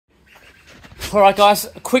Alright guys,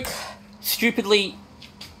 a quick, stupidly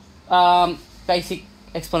basic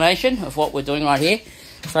explanation of what we're doing right here.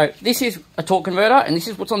 So this is a torque converter, and this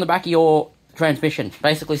is what's on the back of your transmission.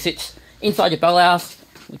 Basically sits inside your bell house,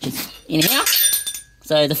 which is in here.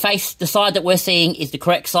 So the side that we're seeing is the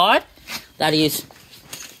correct side. That is,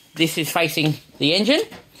 this is facing the engine.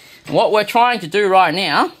 And what we're trying to do right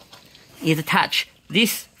now is attach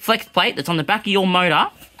this flex plate that's on the back of your motor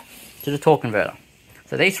to the torque converter.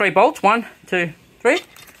 So these 3 bolts, 1, 2, 3.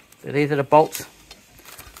 So these are the bolts,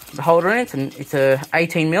 the holder in it, and it's a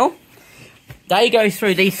 18mm. They go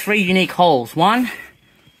through these 3 unique holes. 1,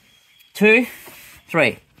 2,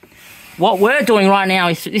 3. What we're doing right now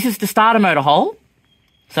is, this is the starter motor hole.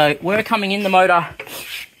 So we're coming in the motor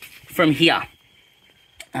from here.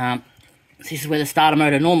 This is where the starter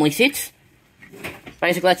motor normally sits.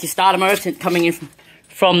 Basically that's your starter motor coming in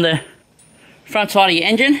from the front side of your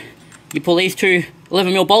engine. You pull these 2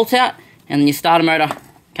 11mm bolts out, and then your starter motor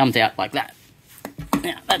comes out like that.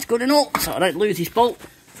 Now that's good and all, so I don't lose this bolt.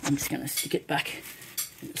 I'm just going to stick it back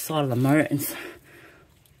in the side of the motor, and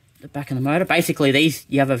the back of the motor. Basically these,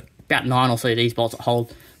 you have about 9 or so of these bolts that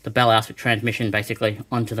hold the bell house with transmission basically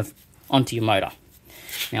onto your motor.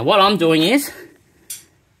 Now what I'm doing is,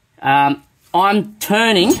 I'm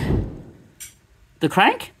turning the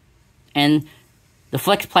crank, and the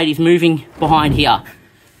flex plate is moving behind here.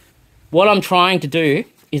 What I'm trying to do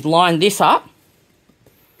is line this up,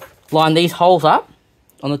 line these holes up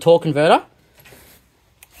on the torque converter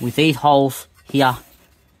with these holes here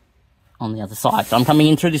on the other side. So I'm coming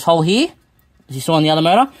in through this hole here, as you saw on the other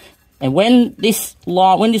motor, and when this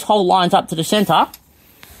hole lines up to the center,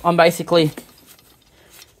 I'm basically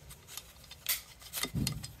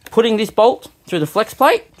putting this bolt through the flex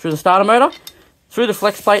plate, through the starter motor, through the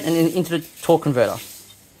flex plate, and then into the torque converter.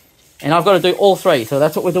 And I've got to do all 3, so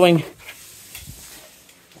that's what we're doing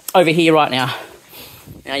over here right now.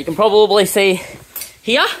 Now you can probably see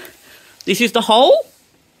here, this is the hole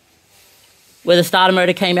where the starter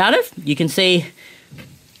motor came out of. You can see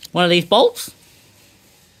one of these bolts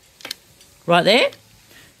right there.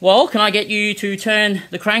 Well, can I get you to turn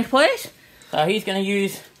the crank, please? So he's going to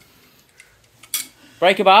use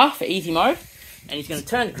breaker bar for easy mode, and he's going to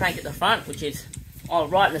turn the crank at the front, which is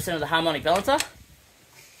right in the center of the harmonic balancer.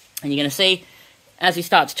 And you're going to see, as he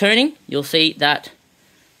starts turning, you'll see that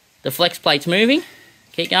the flex plate's moving.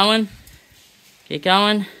 Keep going, keep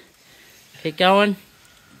going, keep going.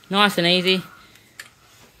 Nice and easy.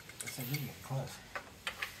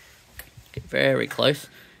 Get very close. So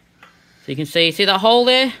you can see that hole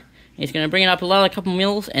there? He's going to bring it up another couple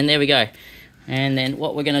mils, and there we go. And then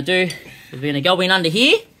what we're going to do is we're going to go in under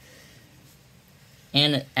here,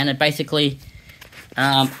 and it basically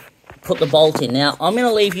put the bolt in. Now I'm going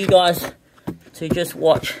to leave you guys to just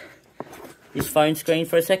watch this phone screen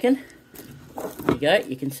for a second. There you go,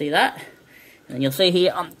 you can see that. And you'll see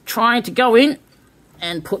here, I'm trying to go in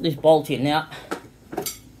and put this bolt in. Now,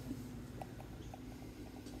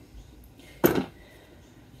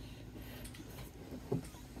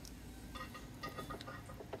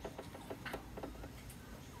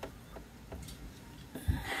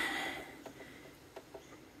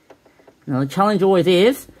 the challenge always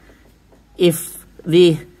is, if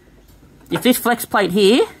this flex plate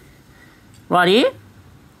here, right here,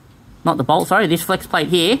 not the bolt, sorry, this flex plate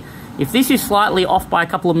here, if this is slightly off by a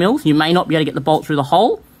couple of mils, you may not be able to get the bolt through the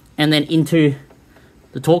hole and then into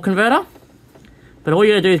the torque converter. But all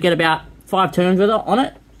you gotta do is get about 5 turns with it on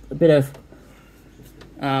it, a bit of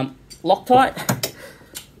Loctite,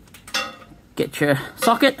 get your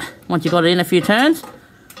socket once you've got it in a few turns,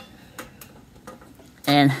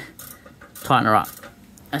 and tighten her up.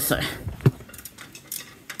 So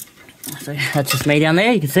that's just me down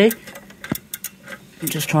there, you can see. I'm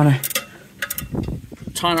just trying to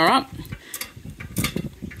tighten her up.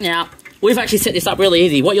 Now, we've actually set this up really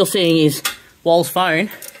easy. What you're seeing is Wal's phone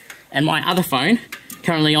and my other phone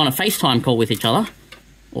currently on a FaceTime call with each other,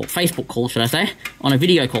 or Facebook call, should I say, on a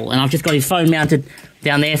video call. And I've just got his phone mounted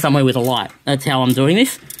down there somewhere with a light. That's how I'm doing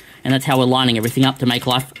this, and that's how we're lining everything up to make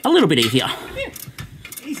life a little bit easier.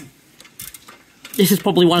 This is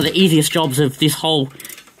probably one of the easiest jobs of this whole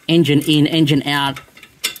engine in, engine out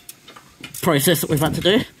process that we've had to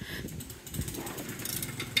do.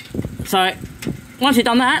 So, once you've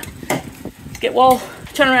done that, let's get Wal,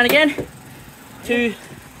 turn around again to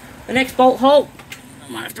the next bolt hole. I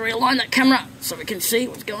might have to realign that camera so we can see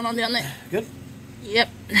what's going on down there. Good? Yep.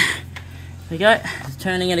 There we go. Just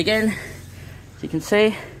turning it again, as you can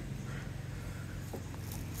see.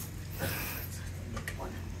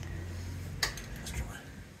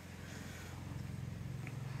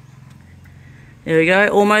 There we go,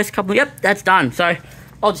 almost couple, yep, that's done. So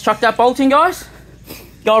I'll just chuck that bolt in, guys.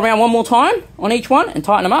 Go around one more time on each one and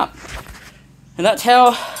tighten them up. And that's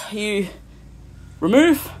how you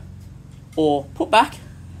remove or put back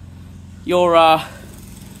your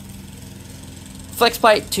flex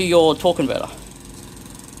plate to your torque converter.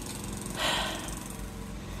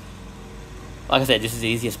 Like I said, this is the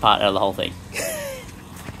easiest part out of the whole thing.